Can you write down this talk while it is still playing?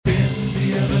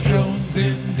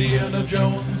Indiana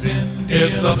Jones,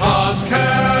 It's a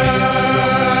podcast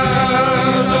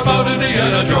about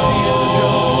Indiana Jones.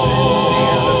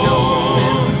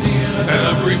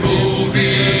 Every movie,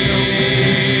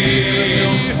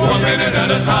 1 minute at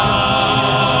a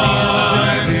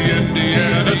time.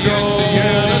 Indiana Jones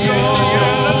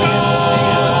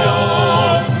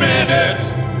Minute.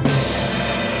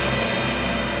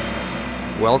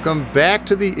 Welcome back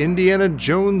to the Indiana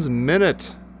Jones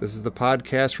Minute. This is the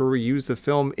podcast where we use the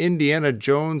film Indiana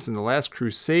Jones and the Last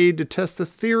Crusade to test the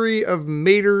theory of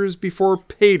maters before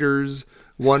paters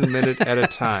 1 minute at a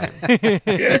time.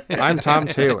 I'm Tom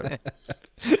Taylor.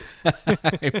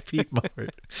 I'm Pete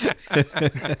Mart.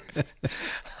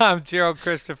 I'm Gerald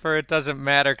Christopher. It doesn't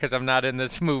matter because I'm not in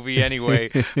this movie anyway.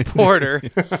 Porter.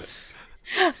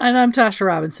 And I'm Tasha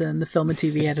Robinson, the film and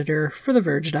TV editor for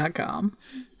TheVerge.com.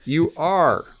 You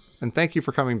are. And thank you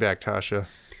for coming back, Tasha.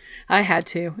 I had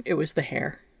to. It was the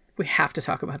hair. We have to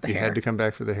talk about the hair. You had to come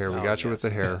back for the hair. We got you with the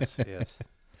hair. Yes.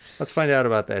 Let's find out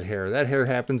about that hair. That hair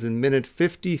happens in minute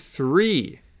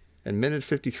 53. And minute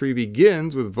 53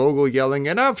 begins with Vogel yelling,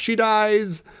 "Enough, she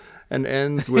dies!" and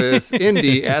ends with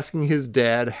Indy asking his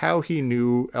dad how he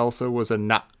knew Elsa was a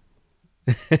nut.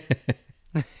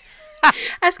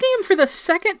 Asking him for the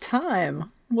second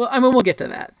time. Well, I mean, we'll get to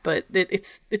that, but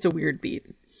it's a weird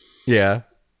beat. Yeah.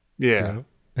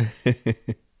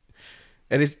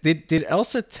 And did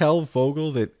Elsa tell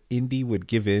Vogel that Indy would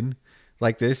give in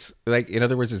like this? Like, in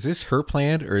other words, is this her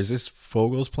plan, or is this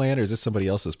Vogel's plan, or is this somebody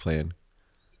else's plan?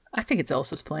 I think it's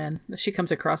Elsa's plan. She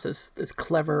comes across as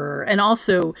clever, and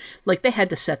also like they had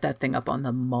to set that thing up on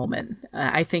the moment.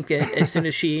 I think that as soon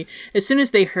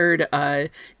as they heard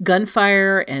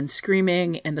gunfire and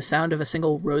screaming and the sound of a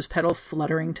single rose petal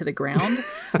fluttering to the ground,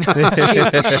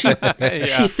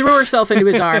 she threw herself into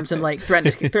his arms and like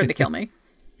threatened to kill me.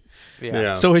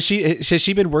 Yeah. So has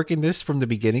she been working this from the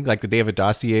beginning? Like, did they have a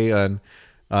dossier on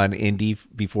Indy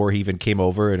before he even came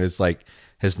over, and is like,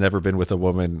 has never been with a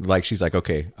woman? Like, she's like,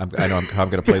 okay, I know how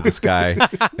I'm going to play this guy,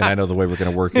 and I know the way we're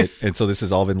going to work it. And so this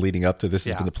has all been leading up to this.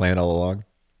 Has been the plan all along.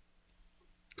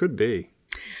 Could be.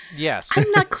 Yes. I'm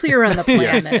not clear on the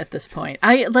plan at this point.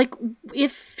 I like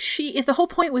if the whole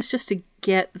point was just to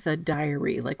get the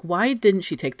diary, like why didn't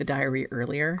she take the diary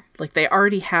earlier? Like they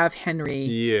already have Henry.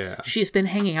 Yeah. She's been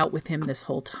hanging out with him this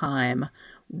whole time.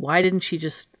 Why didn't she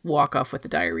just walk off with the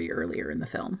diary earlier in the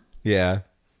film? Yeah.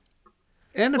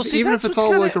 And even if it's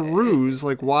all like a ruse,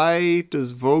 like why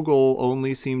does Vogel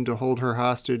only seem to hold her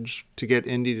hostage to get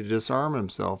Indy to disarm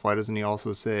himself? Why doesn't he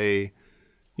also say,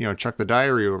 chuck the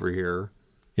diary over here?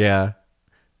 Yeah.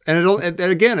 And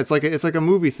again, it's like a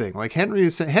movie thing. Like Henry,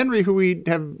 who we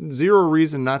have zero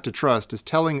reason not to trust, is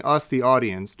telling us, the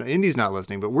audience, that Indy's not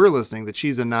listening, but we're listening, that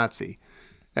she's a Nazi,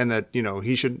 and that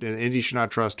Indy should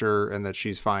not trust her, and that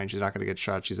she's fine. She's not going to get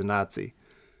shot. She's a Nazi.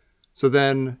 So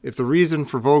then, if the reason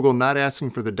for Vogel not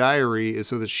asking for the diary is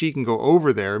so that she can go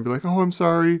over there and be like, "Oh, I'm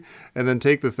sorry," and then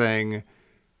take the thing,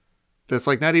 that's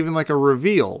like not even like a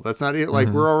reveal. That's not it. Like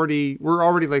we're already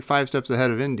like 5 steps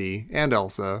ahead of Indy and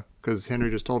Elsa because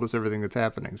Henry just told us everything that's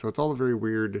happening. So it's all a very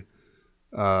weird.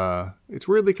 It's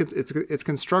weirdly it's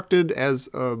constructed as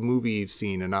a movie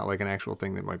scene and not like an actual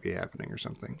thing that might be happening or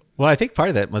something. Well, I think part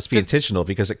of that must be intentional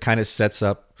because it kind of sets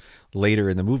up later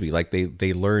in the movie. Like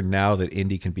they learn now that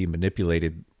Indy can be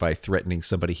manipulated by threatening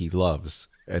somebody he loves,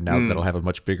 and now that'll have a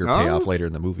much bigger payoff later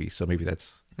in the movie. So maybe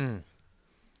that's a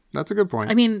good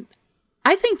point. I mean,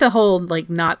 I think the whole like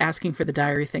not asking for the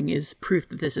diary thing is proof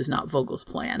that this is not Vogel's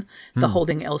plan. The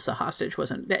holding Elsa hostage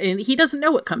wasn't, and he doesn't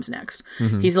know what comes next.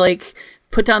 He's like,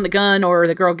 put down the gun or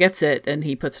the girl gets it, and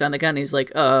he puts down the gun. And he's like,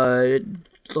 so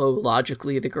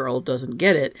logically the girl doesn't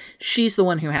get it. She's the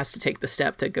one who has to take the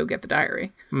step to go get the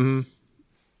diary.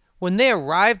 When they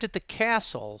arrived at the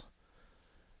castle,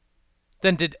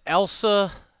 then did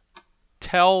Elsa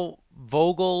tell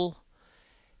Vogel,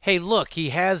 "Hey, look, he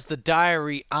has the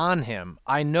diary on him.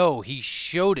 I know, he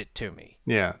showed it to me."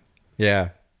 Yeah.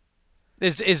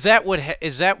 Is that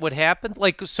what happened?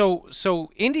 Like,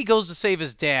 so Indy goes to save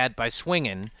his dad by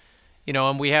swinging,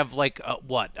 and we have like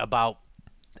about,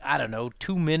 I don't know,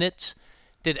 2 minutes.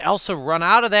 Did Elsa run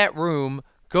out of that room,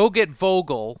 go get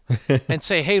Vogel, and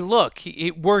say, "Hey, look,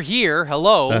 we're here.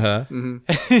 Hello,"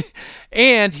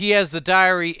 and he has the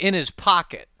diary in his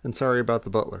pocket? And sorry about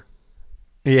the butler.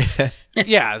 Yeah.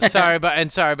 Yeah. Sorry,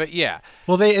 but yeah.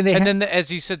 Well, then as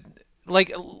you said,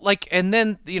 and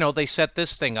then they set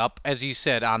this thing up, as you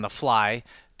said, on the fly,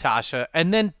 Tasha.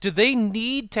 And then do they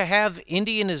need to have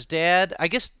Indy and his dad? I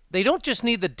guess they don't just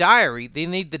need the diary. They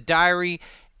need the diary,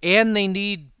 and they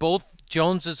need both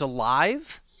Joneses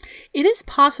alive. It is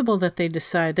possible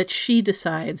that she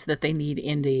decides that they need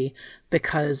Indy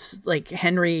because like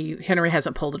Henry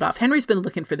hasn't pulled it off. Henry's been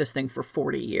looking for this thing for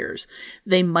 40 years.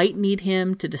 They might need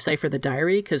him to decipher the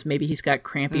diary because maybe he's got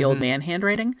crampy old man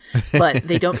handwriting, but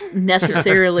they don't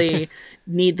necessarily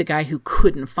need the guy who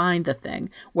couldn't find the thing.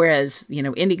 Whereas,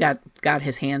 Indy got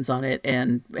his hands on it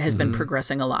and has been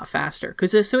progressing a lot faster.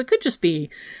 So it could just be,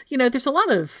 there's a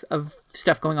lot of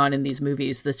stuff going on in these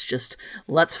movies that's just,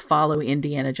 let's follow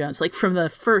Indiana Jones. Like from the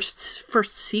first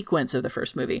sequence of the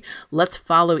first movie, let's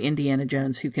follow Indiana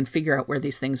Jones who can figure out where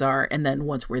these things are, and then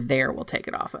once we're there, we'll take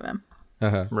it off of him.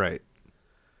 Right.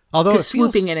 Although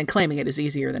swooping in and claiming it is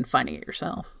easier than finding it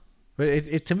yourself. But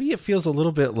it to me, it feels a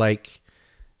little bit like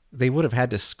they would have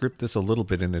had to script this a little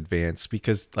bit in advance,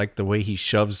 because like the way he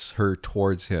shoves her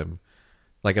towards him,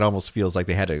 like it almost feels like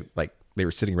they had to, like they were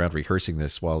sitting around rehearsing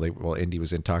this while Indy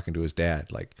was in talking to his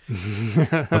dad. Like,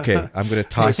 okay, I'm going to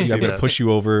toss you, I'm going to push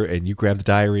you over, and you grab the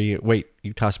diary. Wait,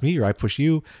 you toss me or I push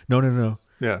you? No.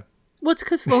 Yeah. Well, it's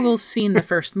because Vogel's seen the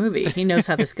first movie. He knows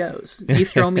how this goes. You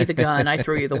throw me the gun, I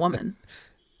throw you the woman.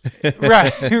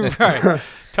 Right.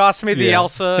 Toss me the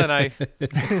Elsa, and I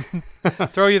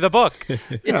throw you the book.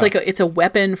 It's like it's a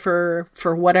weapon for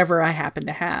whatever I happen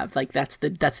to have. Like that's the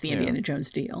Indiana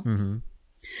Jones deal. Mm-hmm.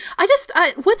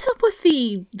 What's up with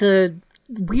the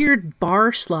weird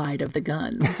bar slide of the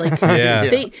gun? Like they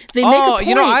make a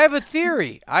point. I have a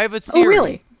theory. Oh,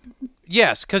 really?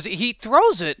 Yes, because he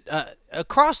throws it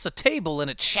across the table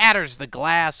and it shatters the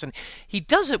glass, and he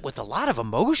does it with a lot of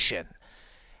emotion,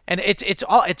 and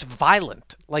it's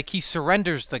violent. Like he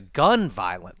surrenders the gun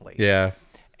violently. Yeah,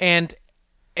 and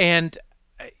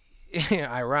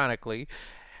ironically,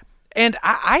 and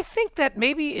I think that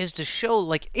maybe is to show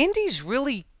like Indy's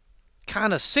really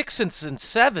kind of 6s and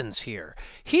 7s here.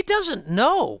 He doesn't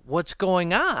know what's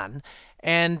going on,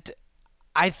 and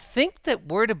I think that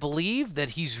we're to believe that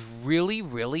he's really,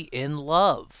 really in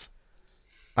love.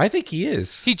 I think he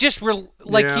is. He just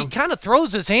he kind of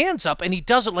throws his hands up and he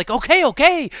does it like,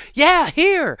 okay, yeah,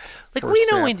 here. Like Poor we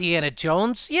know sap. Indiana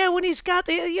Jones. Yeah, when he's got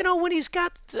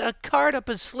a card up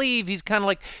his sleeve, he's kind of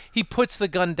like he puts the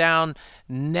gun down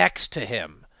next to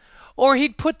him, or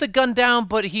he'd put the gun down,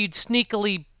 but he'd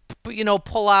sneakily,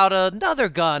 pull out another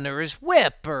gun or his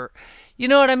whip or. You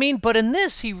know what I mean? But in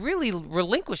this, he really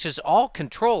relinquishes all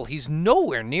control. He's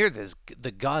nowhere near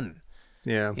the gun.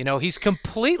 Yeah. He's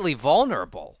completely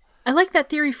vulnerable. I like that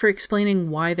theory for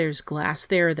explaining why there's glass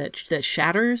there that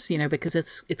shatters, because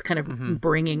it's kind of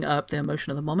bringing up the emotion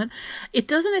of the moment. It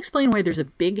doesn't explain why there's a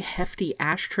big hefty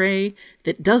ashtray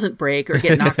that doesn't break or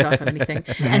get knocked off of anything,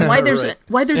 and why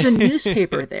there's a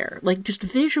newspaper there. Like just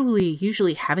visually,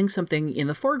 usually having something in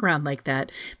the foreground like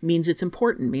that means it's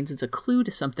important, means it's a clue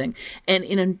to something. And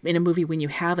in a movie, when you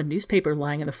have a newspaper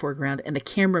lying in the foreground and the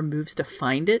camera moves to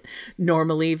find it,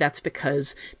 normally that's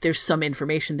because there's some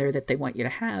information there that they want you to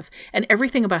have. And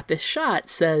everything about this shot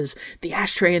says the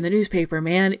ashtray and the newspaper,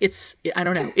 man, I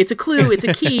don't know. It's a clue. It's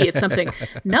a key. It's something.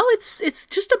 No, it's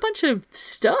just a bunch of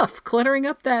stuff cluttering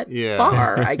up that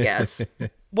bar, I guess.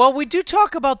 Well, we do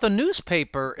talk about the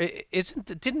newspaper.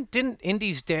 Didn't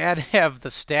Indy's dad have the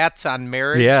stats on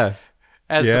marriage? Yeah.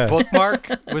 As the bookmark?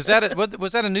 Was that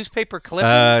a newspaper clip?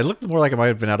 It looked more like it might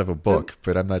have been out of a book,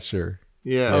 but I'm not sure.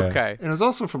 Yeah. Okay. And it was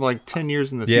also from like 10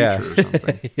 years in the future or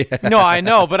something. No, I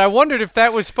know, but I wondered if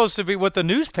that was supposed to be what the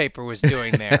newspaper was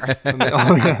doing there.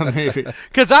 Oh, yeah, maybe.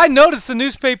 Because I noticed the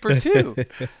newspaper too.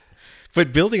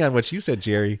 But building on what you said,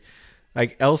 Jerry,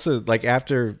 like Elsa, like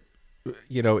after,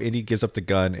 Indy gives up the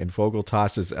gun and Vogel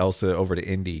tosses Elsa over to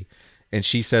Indy and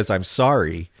she says, "I'm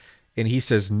sorry." And he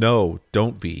says, "No,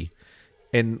 don't be."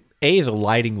 And the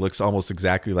lighting looks almost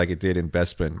exactly like it did in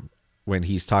Bespin when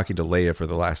he's talking to Leia for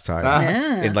the last time,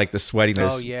 and like the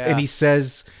sweatiness. Oh, yeah. And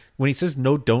when he says,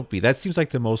 "No, don't be," that seems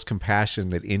like the most compassion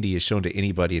that Indy has shown to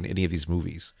anybody in any of these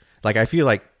movies. Like, I feel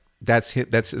like that's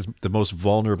the most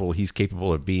vulnerable he's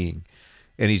capable of being.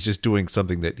 And he's just doing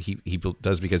something that he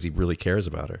does because he really cares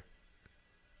about her.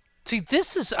 See,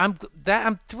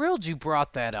 I'm thrilled you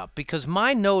brought that up, because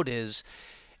my note is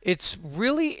it's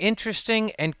really interesting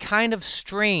and kind of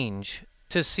strange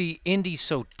to see Indy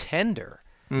so tender.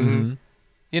 Mm-hmm.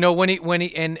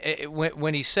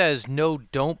 When he says no,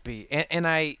 don't be, and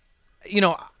I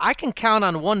can count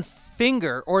on one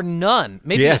finger or none,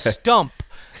 maybe a stump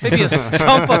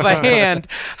of a hand,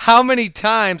 how many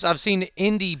times I've seen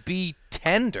Indy be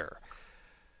tender.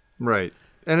 Right.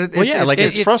 And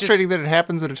it's frustrating that it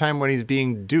happens at a time when he's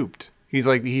being duped. He's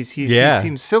like he Yeah.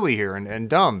 seems silly here and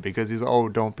dumb because he's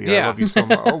don't be. I Yeah. love you so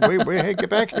much. Oh wait, hey, get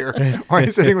back here. Why are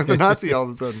you sitting with the Nazi all of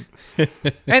a sudden?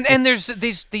 And there's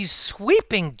these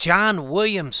sweeping John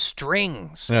Williams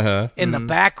strings in the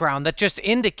background that just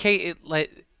indicate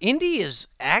like Indy is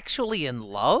actually in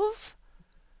love.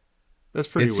 That's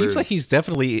pretty It weird. seems like he's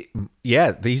definitely,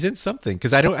 he's in something.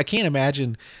 Because I can't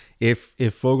imagine if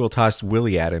Vogel tossed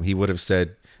Willie at him, he would have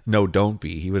said, "No, don't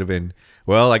be." He would have been,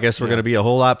 "Well, I guess we're going to be a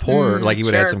whole lot poorer." Like he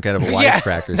would have had sure. some kind of a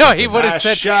wisecrack or No, something. he would have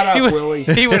said, shut up, he would, Willie.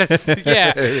 He would have,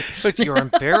 yeah. But you're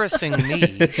embarrassing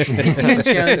me.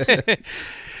 Jones.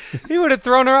 He would have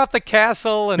thrown her off the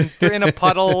castle and in a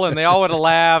puddle, and they all would have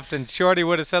laughed, and Shorty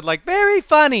would have said, like, "Very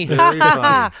funny." Very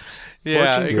funny.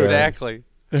 Yeah, Fortune exactly.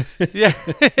 Yeah,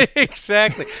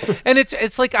 exactly. And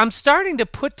it's like I'm starting to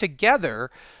put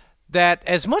together that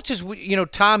as much as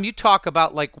Tom, you talk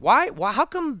about like why how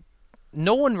come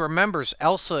no one remembers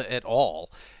Elsa at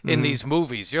all in these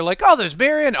movies? You're like, oh, there's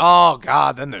Marion, oh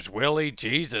God, then there's Willie,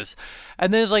 Jesus,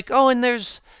 and then it's like, oh, and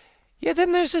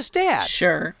then there's his dad.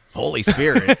 Sure. Holy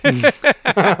Spirit.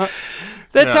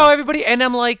 That's how everybody. And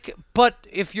I'm like, but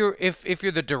if you're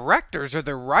the directors or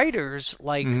the writers,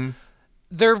 like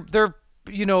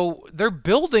they're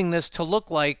building this to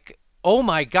look like, oh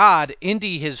my God,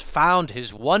 Indy has found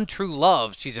his one true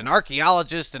love. She's an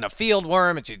archaeologist and a field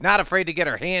worm, and she's not afraid to get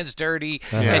her hands dirty.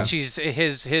 And she's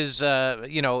his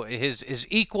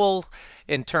equal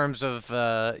in terms of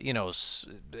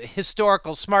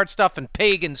historical smart stuff and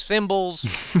pagan symbols.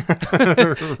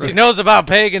 She knows about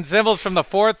pagan symbols from the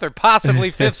 4th or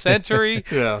possibly 5th century.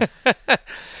 Yeah.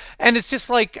 And it's just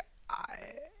like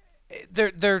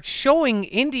they're showing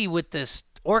Indy with this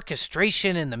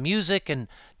orchestration and the music, and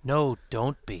no,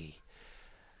 don't be.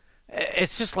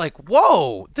 It's just like,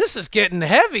 whoa, this is getting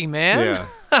heavy, man.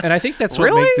 Yeah. And I think that's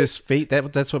Really? what makes this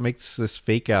that's what makes this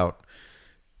fake out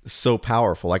so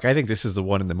powerful. Like I think this is the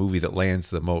one in the movie that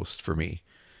lands the most for me.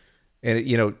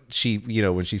 And she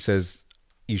when she says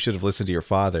you should have listened to your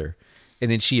father,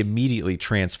 and then she immediately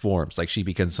transforms, like she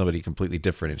becomes somebody completely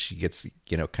different, and she gets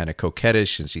kind of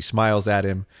coquettish, and she smiles at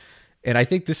him. And I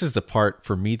think this is the part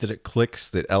for me that it clicks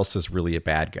that Elsa's really a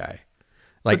bad guy.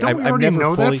 Like But don't we I've already never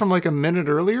know fully... that from like a minute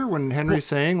earlier when Henry's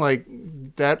saying like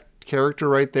that character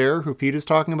right there who Pete is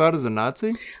talking about is a Nazi?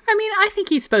 I mean, I think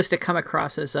he's supposed to come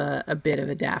across as a bit of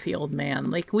a daffy old man.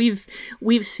 Like we've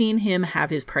seen him have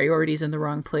his priorities in the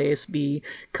wrong place, be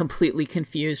completely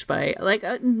confused by like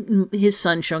his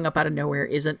son showing up out of nowhere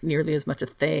isn't nearly as much a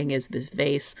thing as this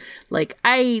vase. Like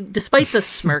despite the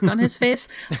smirk on his face,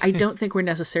 I don't think we're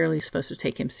necessarily supposed to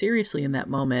take him seriously in that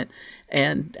moment.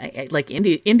 And like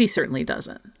Indy certainly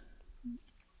doesn't.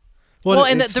 Well,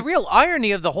 and the real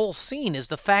irony of the whole scene is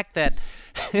the fact that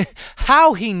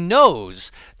how he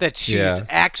knows that she's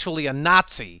actually a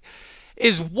Nazi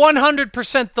is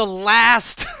 100% the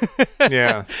last,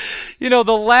 Yeah.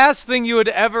 the last thing you would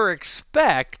ever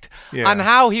expect on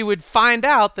how he would find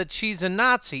out that she's a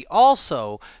Nazi.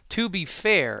 Also, to be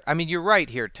fair, I mean, you're right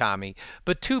here, Tommy,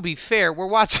 but to be fair, we're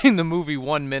watching the movie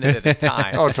 1 minute at a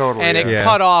time. Oh, totally, And it yeah.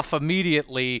 cut off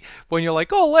immediately when you're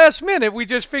like, oh, last minute, we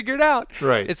just figured out.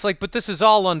 Right. It's like, but this is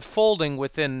all unfolding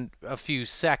within a few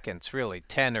seconds, really,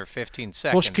 10 or 15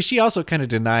 seconds. Well, because she also kind of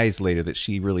denies later that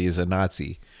she really is a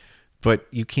Nazi. But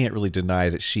you can't really deny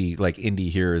that she, like Indy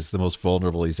here, is the most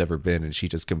vulnerable he's ever been, and she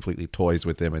just completely toys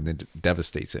with him and then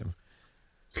devastates him.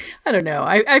 I don't know.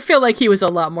 I feel like he was a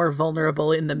lot more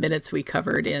vulnerable in the minutes we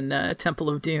covered in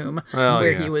Temple of Doom,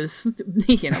 where he was,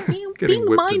 being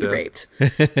whipped mind to death. raped,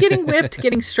 getting whipped,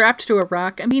 getting strapped to a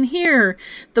rock. I mean, here,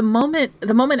 the moment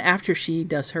after she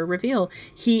does her reveal,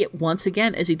 he once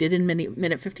again, as he did in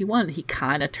minute 51, he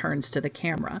kind of turns to the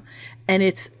camera, and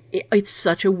it's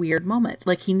such a weird moment.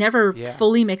 Like he never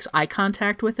fully makes eye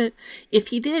contact with it. If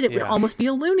he did, it would almost be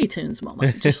a Looney Tunes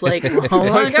moment. Just like, oh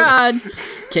my God,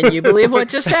 can you believe what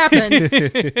just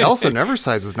happened? Elsa never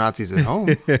sides with Nazis at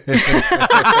home.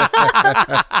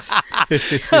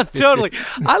 Totally.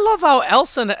 I love how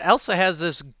Elsa has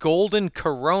this golden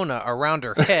corona around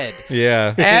her head.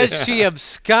 Yeah. As she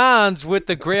absconds with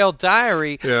the Grail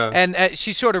Diary, and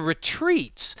she sort of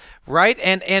retreats, right?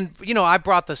 And I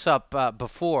brought this up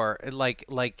before,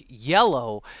 like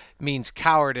yellow means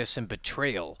cowardice and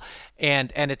betrayal,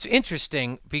 and it's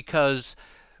interesting because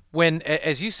when,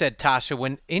 as you said, Tasha,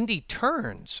 when Indy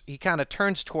turns, he kind of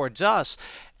turns towards us,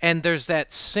 and there's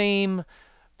that same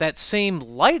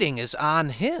lighting is on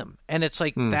him, and it's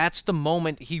like that's the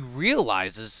moment he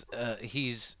realizes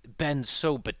he's been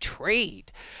so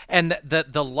betrayed, and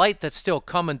the light that's still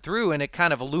coming through, and it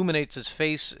kind of illuminates his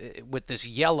face with this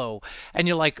yellow, and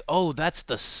you're like, oh, that's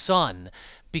the sun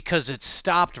because it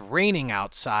stopped raining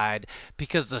outside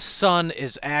because the sun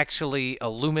is actually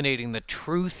illuminating the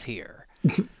truth here.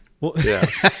 Well, Yeah.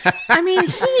 I mean,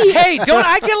 Hey, don't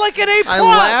I get like an A+? I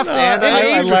laughed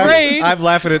and I'm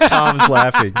laughing at Tom's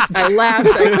laughing. I laughed,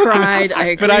 I cried, I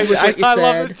agreed with what you I said.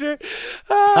 love it too.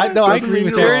 I Doesn't agree mean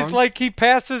with you're you. wrong. It's like he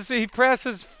passes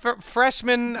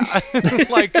freshman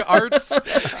like arts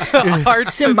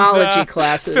Symbology and,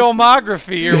 classes.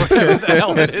 filmography or whatever the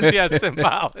hell it is. Yeah,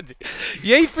 symbology.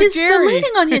 Yay for The Jerry.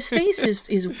 lighting on his face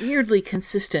is weirdly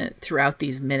consistent throughout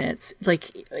these minutes.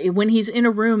 Like when he's in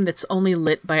a room that's only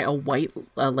lit by a white,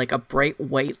 like a bright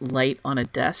white light on a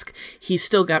desk, he's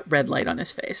still got red light on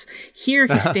his face. Here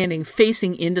he's standing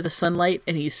facing into the sunlight,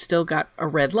 and he's still got a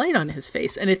red light on his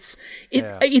face, and it's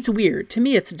weird to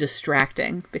me. It's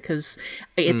distracting because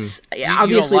it's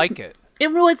obviously you don't like it.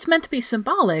 Well, it's meant to be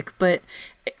symbolic, but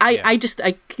I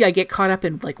get caught up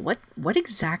in like what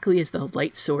exactly is the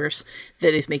light source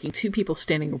that is making two people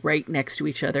standing right next to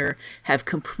each other have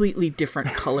completely different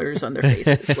colors on their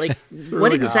faces? Like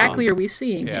what exactly are we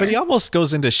seeing? But he almost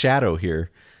goes into shadow here,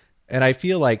 and I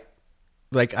feel like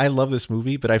I love this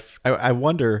movie, but I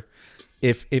wonder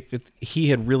if he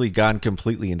had really gone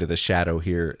completely into the shadow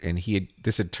here, and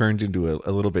this had turned into a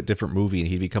little bit different movie, and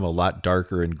he'd become a lot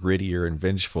darker and grittier and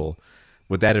vengeful.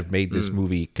 Would that have made this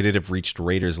movie? Could it have reached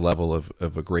Raiders' level of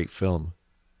a great film?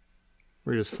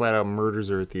 Where he just flat out murders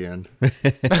her at the end.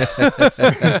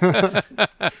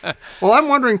 Well, I'm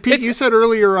wondering, Pete, you said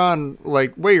earlier on,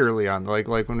 like way early on, like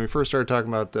when we first started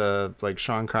talking about like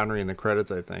Sean Connery in the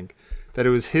credits, I think, that it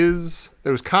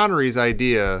was Connery's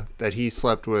idea that he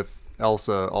slept with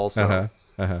Elsa also.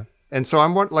 And so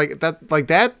I'm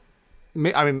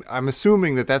I'm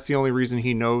assuming that that's the only reason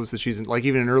he knows that she's in, like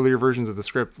even in earlier versions of the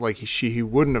script, like he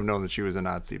wouldn't have known that she was a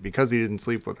Nazi because he didn't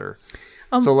sleep with her.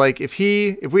 So like if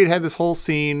we had this whole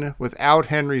scene without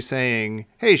Henry saying,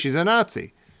 "Hey, she's a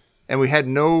Nazi," and we had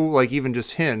no like even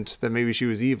just hint that maybe she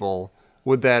was evil,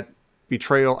 would that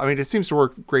betrayal? I mean, it seems to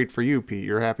work great for you, Pete.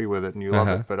 You're happy with it and you love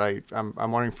it, but I'm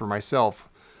wondering for myself.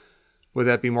 Would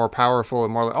that be more powerful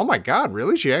and more like, oh my God,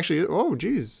 really? She actually, oh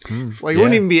geez. Like it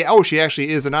wouldn't even be, oh, she actually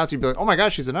is a Nazi. It'd be like, oh my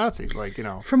God, she's a Nazi. Like, you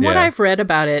know. From what I've read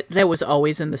about it, that was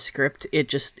always in the script.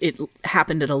 It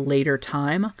happened at a later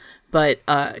time. But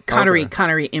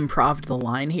Connery improv'd the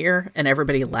line here, and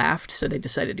everybody laughed, so they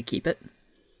decided to keep it.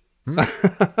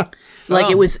 Like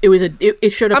it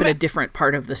showed up in a different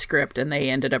part of the script, and they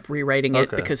ended up rewriting it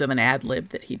because of an ad lib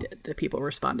that he did. That people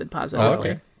responded positively.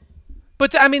 Okay.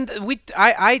 But I mean,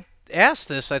 I asked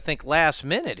this, I think, last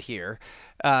minute here,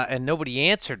 and nobody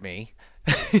answered me.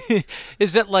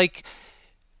 Is that like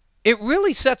it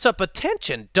really sets up a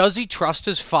tension? Does he trust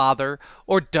his father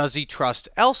or does he trust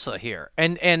Elsa here?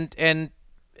 And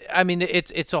I mean,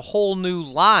 it's a whole new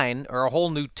line or a whole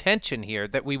new tension here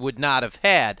that we would not have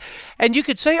had. And you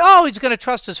could say, oh, he's going to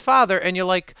trust his father, and you're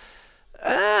like,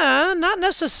 not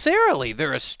necessarily.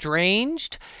 They're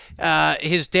estranged.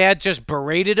 His dad just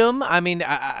berated him. I mean,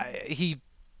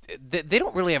 they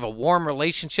don't really have a warm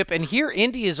relationship. And here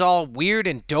Indy is all weird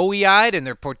and doughy-eyed, and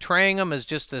they're portraying him as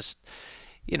just this,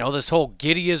 you know, this whole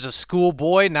giddy as a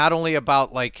schoolboy, not only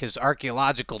about like his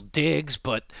archaeological digs,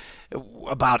 but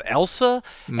about Elsa.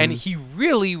 And he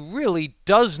really, really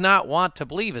does not want to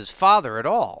believe his father at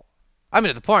all. I mean,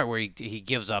 at the point where he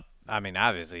gives up. I mean,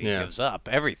 obviously he gives up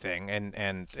everything,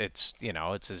 and it's, you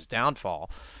know, it's his downfall.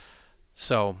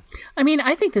 So, I mean,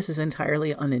 I think this is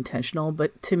entirely unintentional,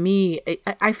 but to me,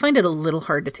 I find it a little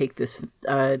hard to take this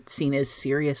scene as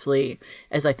seriously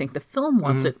as I think the film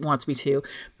wants me to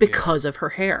because of her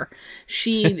hair.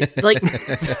 She, like,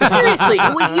 seriously,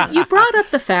 you brought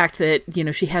up the fact that, you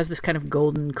know, she has this kind of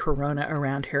golden corona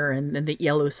around her and the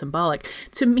yellow is symbolic.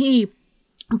 To me,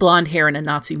 blonde hair in a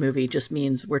Nazi movie just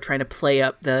means we're trying to play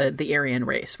up the Aryan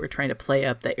race. We're trying to play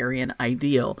up the Aryan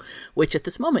ideal, which at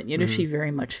this moment, you know, she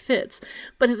very much fits.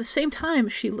 But at the same time,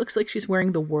 she looks like she's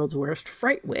wearing the world's worst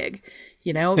fright wig.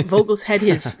 You know, Vogel's had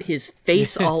his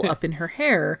face all up in her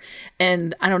hair.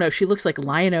 And I don't know, she looks like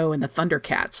Lion-O and the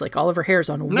Thundercats. Like all of her hair is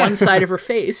on one side of her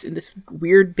face in this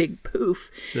weird big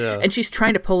poof. Yeah. And she's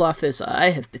trying to pull off this, I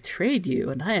have betrayed you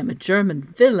and I am a German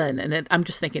villain. And I'm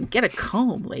just thinking, get a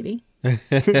comb, lady.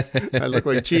 I look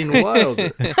like Gene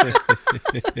Wilder.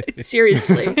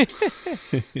 Seriously.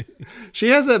 She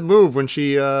has that move when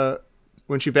she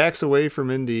backs away from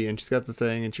Indy and she's got the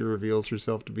thing and she reveals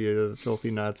herself to be a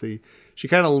filthy Nazi. She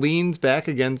kind of leans back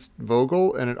against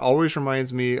Vogel, and it always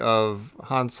reminds me of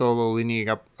Han Solo leaning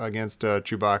up against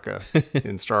Chewbacca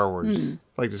in Star Wars.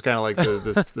 Like just kind of like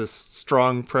this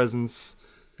strong presence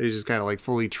that he just kind of like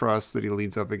fully trusts that he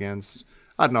leans up against.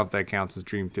 I don't know if that counts as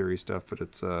dream theory stuff, but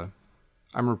it's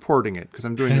I'm reporting it because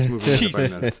I'm doing this movie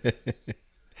minute by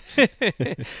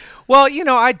minute. Well,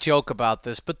 I joke about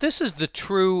this, but this is the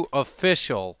true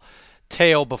official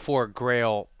Tale Before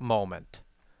Grail moment.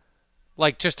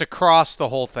 Like, just across the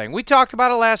whole thing. We talked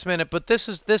about it last minute, but this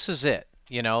is it.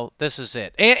 This is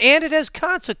it. And it has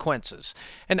consequences.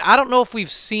 And I don't know if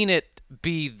we've seen it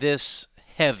be this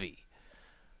heavy.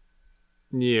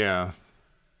 Yeah.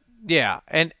 Yeah,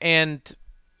 and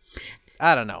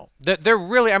I don't know. They're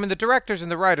really, the directors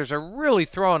and the writers are really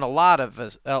throwing a lot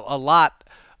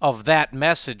of that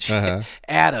message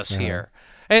at us here.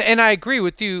 And I agree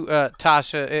with you,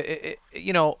 Tasha.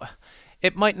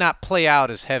 It might not play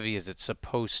out as heavy as it's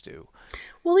supposed to.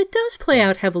 Well, it does play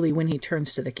out heavily when he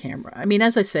turns to the camera. I mean,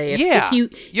 as I say, if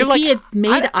he had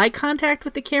made eye contact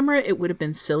with the camera, it would have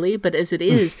been silly. But as it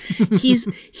is, he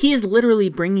is literally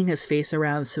bringing his face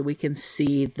around so we can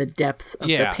see the depths of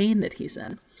the pain that he's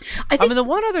in. I think the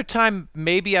one other time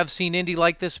maybe I've seen Indy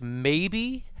like this,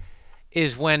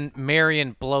 is when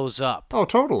Marion blows up. Oh,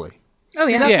 totally. Oh,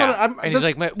 yeah. That's and he's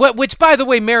like, which, by the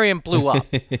way, Marion blew up.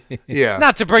 Yeah.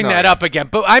 Not to bring that up again,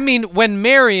 but I mean, when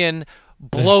Marion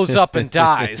blows up and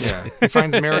dies. Yeah, he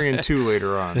finds Marion 2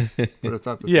 later on, but it's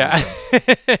not the same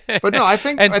thing. But no, I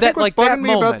think what's bugging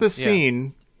me about this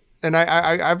scene, and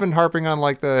I've been harping on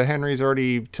like the Henry's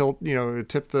already tipped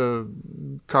the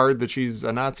card that she's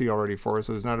a Nazi already for,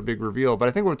 so it's not a big reveal. But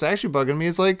I think what's actually bugging me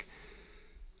is like,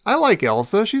 I like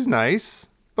Elsa, she's nice,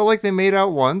 but like they made out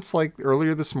once, like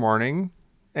earlier this morning,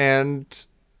 and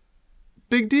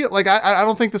big deal. Like I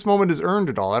don't think this moment is earned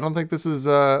at all. I don't think this is.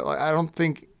 I don't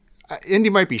think. Indy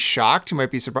might be shocked. He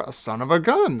might be surprised. Son of a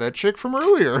gun, that chick from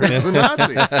earlier is a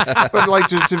Nazi. But like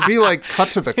to be like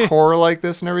cut to the core like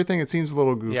this and everything, it seems a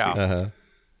little goofy. Yeah.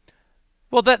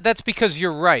 Well, that's because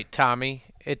you're right, Tommy.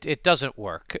 It doesn't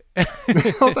work.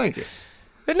 Oh, thank you.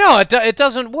 No, it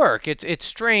doesn't work. It's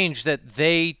strange that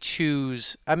they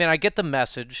choose. I mean, I get the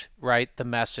message, right? The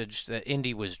message that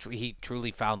Indy he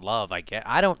truly found love.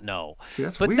 I don't know. See,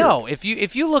 that's but weird. No, if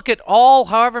you look at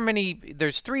however many,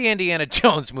 there's 3 Indiana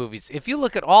Jones movies. If you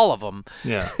look at all of them,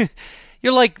 yeah,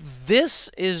 you're like, this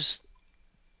is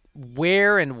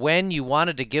where and when you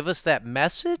wanted to give us that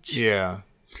message. Yeah.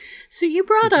 So you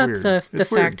brought up weird. the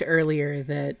fact earlier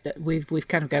that we've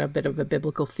kind of got a bit of a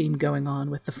biblical theme going on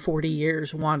with the 40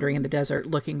 years wandering in the desert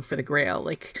looking for the Grail.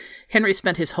 Like, Henry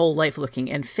spent his whole life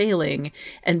looking and failing,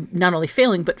 and not only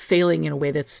failing, but failing in a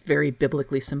way that's very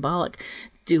biblically symbolic.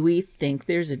 Do we think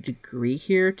there's a degree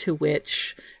here to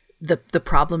which the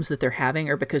problems that they're having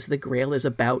are because the Grail is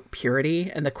about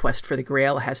purity, and the quest for the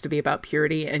Grail has to be about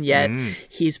purity, and yet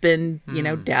he's been,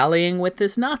 dallying with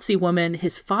this Nazi woman.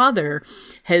 His father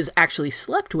has actually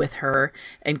slept with her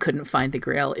and couldn't find the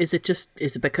Grail. Is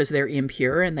it because they're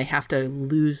impure and they have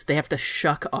to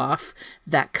shuck off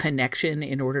that connection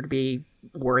in order to be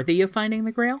worthy of finding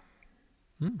the Grail?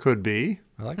 Could be.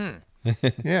 I like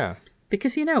Yeah.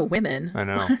 Because, women. I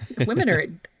know. Women are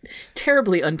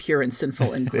terribly unpure and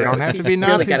sinful and gross. They don't have to be You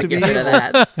Nazis really to get be rid of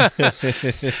that.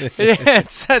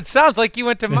 Yeah, it sounds like you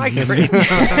went to my grade.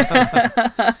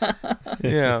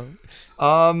 Yeah.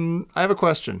 I have a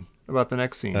question about the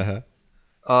next scene.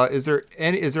 Is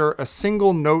there a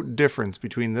single note difference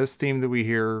between this theme that we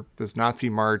hear, this Nazi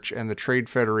march, and the Trade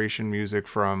Federation music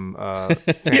from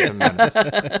Phantom Menace?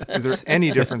 Is there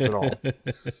any difference at all?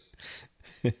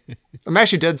 I'm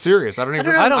actually dead serious. I don't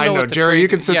know. What Jerry, you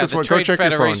can sit this one. Go Trade check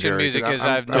your phone, Federation Jerry. music is, I'm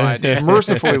I have no idea.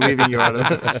 mercifully leaving you out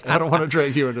of this. I don't want to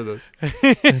drag you into this.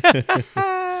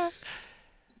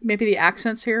 Maybe the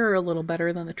accents here are a little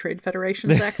better than the Trade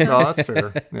Federation's accents. No, that's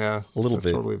fair. Yeah, a little that's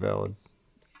bit. Totally valid.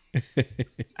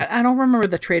 I don't remember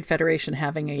the Trade Federation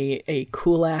having a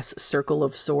cool-ass circle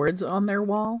of swords on their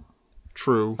wall.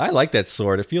 True. I like that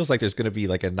sword. It feels like there's going to be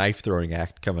like a knife throwing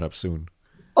act coming up soon.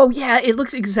 Oh yeah, it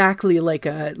looks exactly like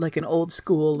an old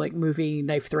school movie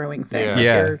knife throwing thing.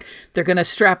 Yeah. They're gonna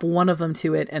strap one of them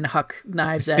to it and huck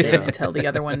knives at it until the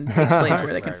other one explains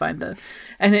where they can find the.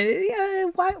 And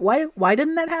why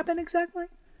didn't that happen exactly?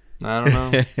 I don't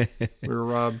know. We were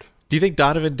robbed. Do you think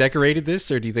Donovan decorated this,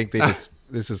 or do you think this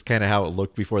is kind of how it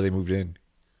looked before they moved in?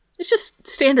 It's just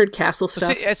standard castle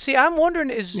stuff. See, I'm wondering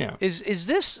is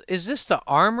this the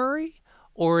armory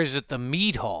or is it the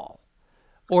mead hall?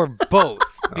 Or both,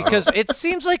 because it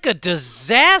seems like a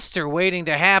disaster waiting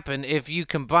to happen if you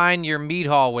combine your mead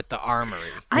hall with the armory.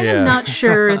 I am not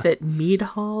sure that mead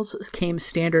halls came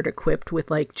standard equipped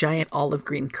with giant olive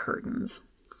green curtains.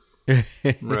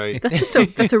 Right.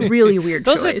 That's a really weird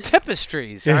Those choice. are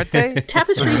tapestries, aren't they?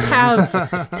 Tapestries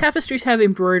have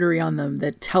embroidery on them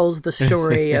that tells the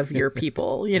story of your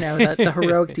people, the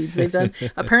heroic deeds they've done.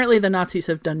 Apparently the Nazis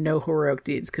have done no heroic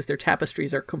deeds because their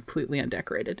tapestries are completely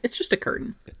undecorated. It's just a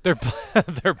curtain. They're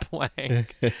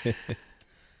blank.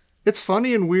 It's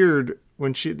funny and weird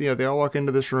when they all walk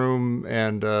into this room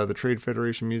and the Trade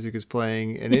Federation music is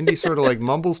playing, and Indy sort of like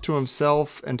mumbles to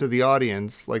himself and to the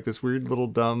audience like this weird little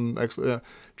dumb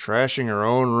trashing her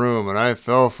own room, and I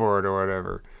fell for it or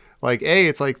whatever. Like, A,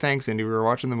 it's like, thanks, Indy, we were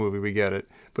watching the movie, we get it.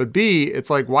 But B, it's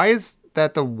like, why is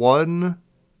that the one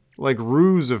like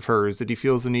ruse of hers that he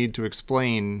feels the need to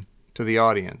explain to the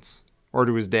audience or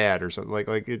to his dad or something?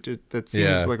 That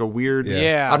seems like a weird.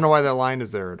 Yeah. I don't know why that line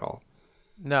is there at all.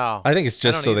 No. I think it's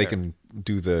just so they either. can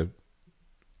do the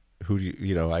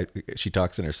she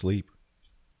talks in her sleep.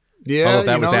 Yeah, Oh,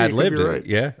 that was ad libbed. Right.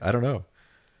 Yeah, I don't know.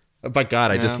 But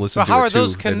God, I just listened But to it. how are too,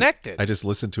 those and connected? I just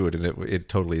listened to it, and it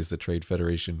totally is the Trade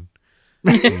Federation.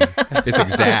 It's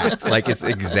exact. Like, it's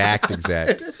exact.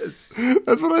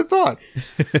 That's what I thought.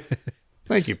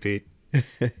 Thank you, Pete.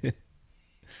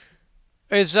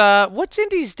 Is what's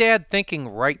Indy's dad thinking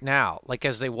right now? Like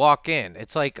as they walk in,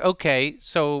 it's like, okay,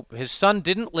 so his son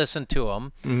didn't listen to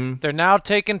him. Mm-hmm. They're now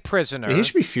taken prisoner. Yeah, he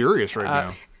should be furious right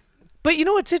now. But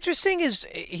what's interesting is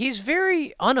he's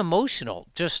very unemotional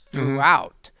just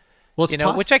throughout. Well,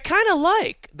 it's which I kind of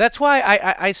like. That's why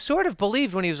I sort of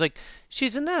believed when he was like,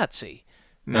 she's a Nazi.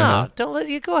 No, don't let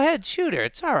you go ahead, shoot her.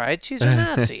 It's all right. She's a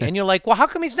Nazi. And you're like, well, how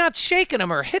come he's not shaking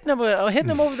him or hitting him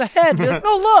over the head? You're like,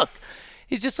 oh, look.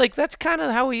 He's just like, that's kind of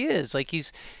how he is. Like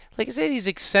he's, like I said, he's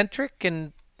eccentric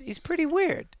and he's pretty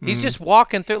weird. He's just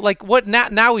walking through, like what,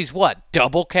 now he's what,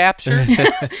 double captured?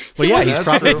 Well, yeah, he's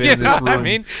probably been in this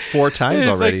room 4 times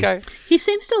already. He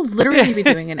seems to literally be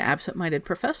doing an absent-minded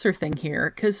professor thing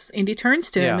here, because Indy turns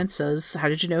to him and says, how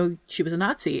did you know she was a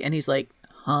Nazi? And he's like,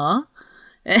 huh?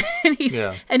 And he's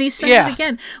saying it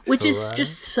again, which is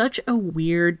just such a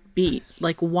weird beat.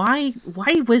 Like, why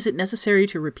was it necessary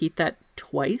to repeat that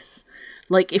twice?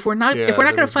 Like, if we're not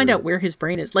going to find out where his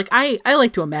brain is, like, I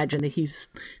like to imagine that he's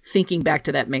thinking back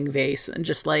to that Ming vase and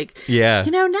just like, now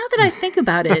that I think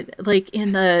about it, like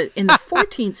in the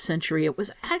 14th century, it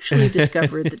was actually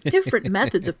discovered that different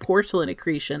methods of porcelain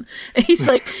accretion. And he's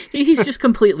like, he's just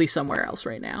completely somewhere else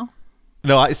right now.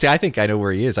 No, I think I know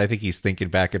where he is. I think he's thinking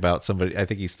back about somebody. I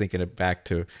think he's thinking it back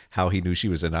to how he knew she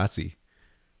was a Nazi.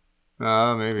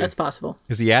 Maybe that's possible.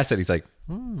 Because he asked it, he's like,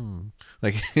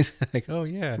 like, he's like, oh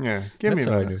yeah, give me that's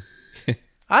a how I minute. knew.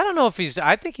 I don't know if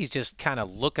I think he's just kind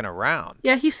of looking around.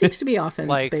 Yeah, he seems to be off in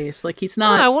space. Like he's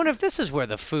not. I wonder if this is where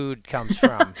the food comes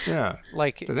from. Yeah.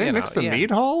 Like, did they mix the meat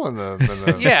hall and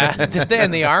the Yeah. Did they in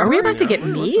the armor? Are we about to get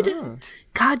mead? What's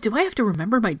God, do I have to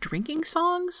remember my drinking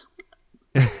songs?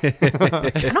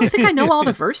 I don't think I know all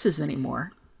the verses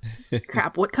anymore.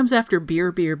 Crap, what comes after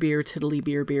beer, beer, beer, tiddly,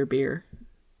 beer, beer, beer?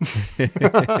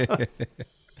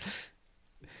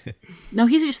 No,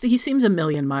 he seems a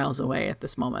million miles away at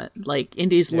this moment. Like,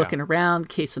 Indy's looking around,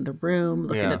 casing the room,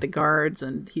 looking at the guards,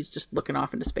 and he's just looking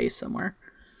off into space somewhere.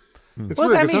 It's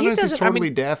weird, because sometimes he's totally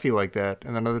daffy like that,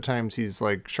 and then other times he's,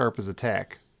 like, sharp as a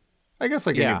tack. I guess,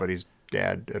 like, anybody's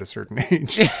dad at a certain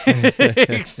age.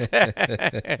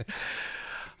 Exactly.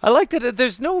 I like that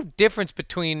there's no difference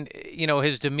between,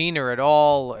 his demeanor at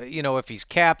all, if he's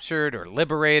captured or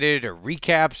liberated or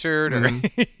recaptured, or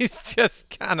he's just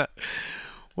kind of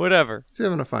whatever. He's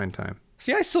having a fine time.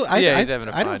 See, he's having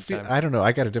a fine time. I don't know.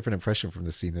 I got a different impression from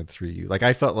the scene than the 3 of you. Like,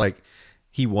 I felt like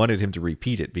he wanted him to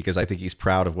repeat it because I think he's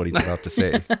proud of what he's about to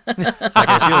say. Like,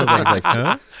 I feel like he's like,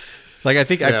 huh? Like, I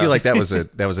feel like that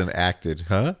was an acted,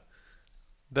 huh?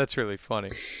 That's really funny.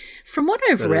 From what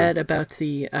I've read about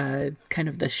the kind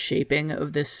of the shaping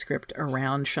of this script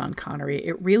around Sean Connery,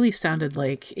 it really sounded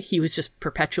like he was just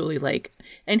perpetually like,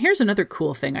 and here's another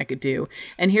cool thing I could do,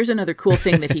 and here's another cool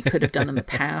thing that he could have done in the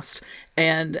past,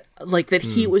 and like that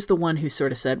he was the one who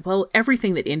sort of said, well,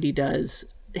 everything that Indy does,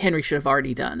 Henry should have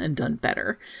already done and done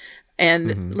better.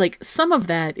 And like some of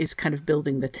that is kind of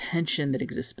building the tension that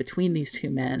exists between these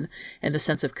two men and the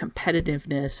sense of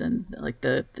competitiveness and like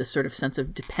the sort of sense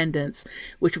of dependence,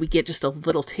 which we get just a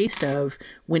little taste of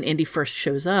when Indy first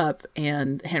shows up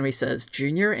and Henry says,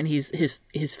 Junior, and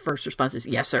his first response is,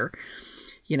 yes, sir.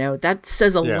 That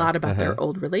says a lot about their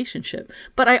old relationship.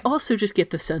 But I also just get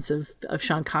the sense of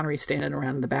Sean Connery standing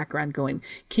around in the background going,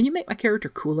 can you make my character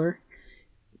cooler?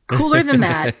 cooler than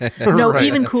that. No, Right.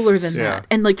 even cooler than Yeah. that.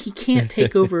 And like he can't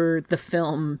take over the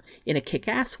film in a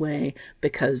kick-ass way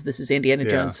because this is Indiana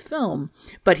Jones' film,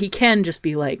 but he can just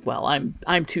be like, well,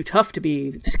 I'm too tough to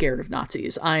be scared of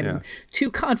Nazis. I'm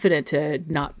too confident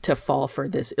to fall for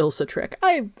this Ilsa trick.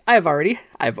 I've already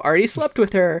slept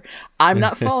with her. I'm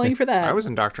not falling for that. I was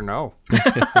in Dr. No.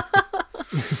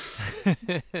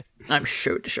 I'm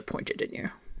so disappointed in you.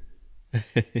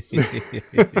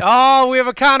 Oh, we have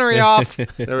a Connery off.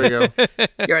 There we go.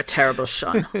 You're a terrible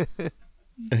son.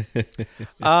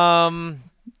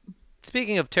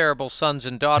 Speaking of terrible sons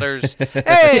and daughters,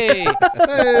 hey,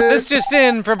 this just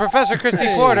in from Professor Christy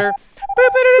Porter.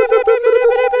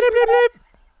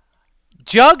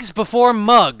 Jugs before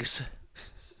mugs.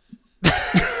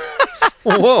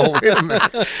 Whoa, wait a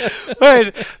minute.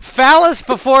 Wait, phallus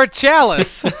before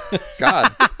chalice.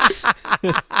 God.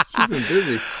 She's been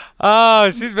busy. Oh,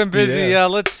 she's been busy. Yeah.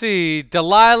 Let's see.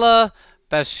 Delilah,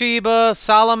 Bathsheba,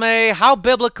 Salome. How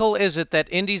biblical is it that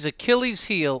Indy's Achilles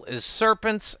heel is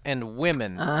serpents and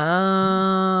women?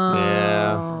 Oh.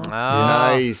 Yeah. Oh,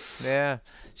 Nice. Yeah.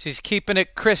 She's keeping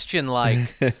it Christian-like.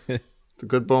 It's a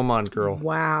good Beaumont girl.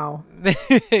 Wow.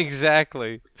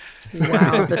 Exactly.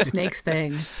 Wow, the snakes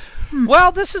thing.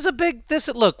 Well,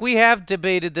 look, we have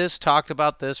debated this, talked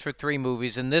about this for 3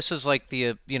 movies, and this is like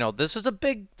this is a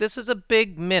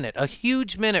big minute, a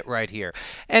huge minute right here.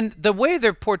 And the way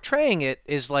they're portraying it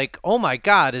is like, oh my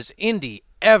God, is Indy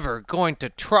ever going to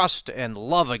trust and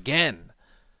love again?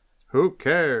 Who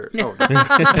cares? Oh,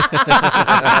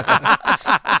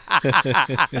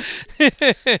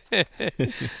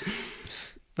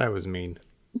 that was mean.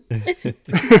 It's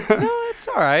It's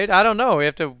all right. I don't know. We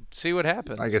have to see what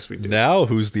happens. I guess we do. Now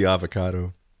who's the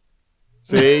avocado?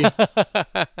 See?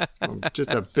 I'm just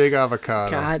a big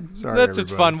avocado. God. Sorry, That's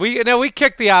what's fun. We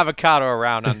kick the avocado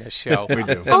around on this show. We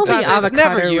do. all the Sometimes it's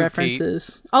never avocado you, Pete.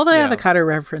 references. All the avocado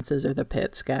references are the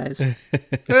pits, guys. Hey!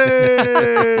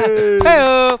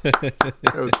 Hey-o.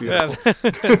 That was beautiful.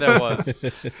 That was.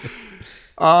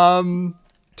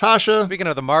 Tasha, Speaking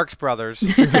of the Marx Brothers,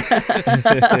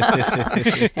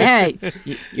 Hey,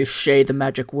 you say the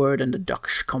magic word and the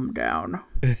ducks come down.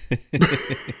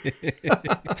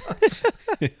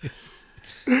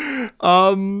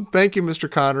 thank you, Mr.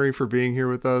 Connery, for being here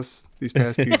with us these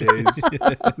past few days.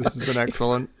 This has been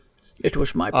excellent. It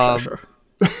was my pleasure.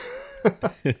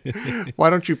 Why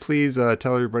don't you please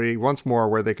tell everybody once more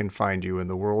where they can find you in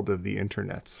the world of the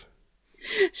internets?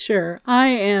 Sure. I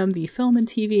am the film and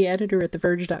TV editor at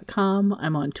TheVerge.com.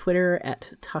 I'm on Twitter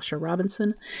at Tasha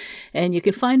Robinson. And you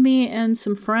can find me and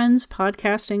some friends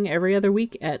podcasting every other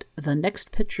week at The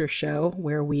Next Picture Show,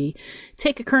 where we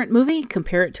take a current movie,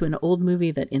 compare it to an old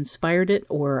movie that inspired it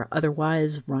or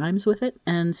otherwise rhymes with it,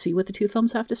 and see what the two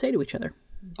films have to say to each other.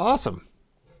 Awesome.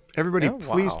 Everybody, Oh,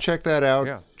 please wow. check that out.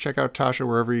 Yeah. Check out Tasha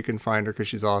wherever you can find her because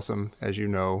she's awesome, as you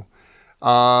know.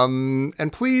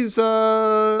 And please,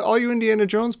 all you Indiana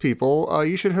Jones people,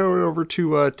 you should head over to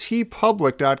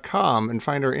tpublic.com and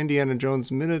find our Indiana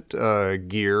Jones Minute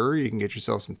gear. You can get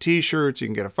yourself some t-shirts, you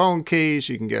can get a phone case,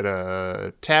 you can get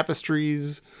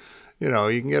tapestries, you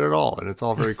can get it all. And it's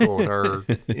all very cool with our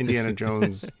Indiana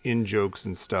Jones in-jokes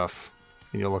and stuff.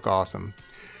 And you'll look awesome.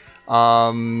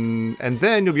 And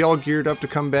then you'll be all geared up to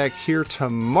come back here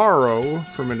tomorrow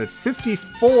for minute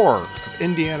 54 of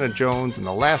Indiana Jones and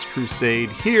the Last Crusade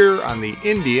here on the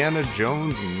Indiana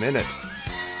Jones Minute.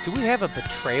 do we have a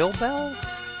betrayal bell?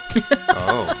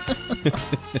 Oh.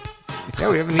 Yeah,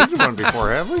 we haven't needed one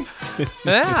before, have we?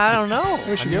 Yeah, I don't know.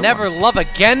 We should A get Never one. Love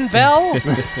Again bell?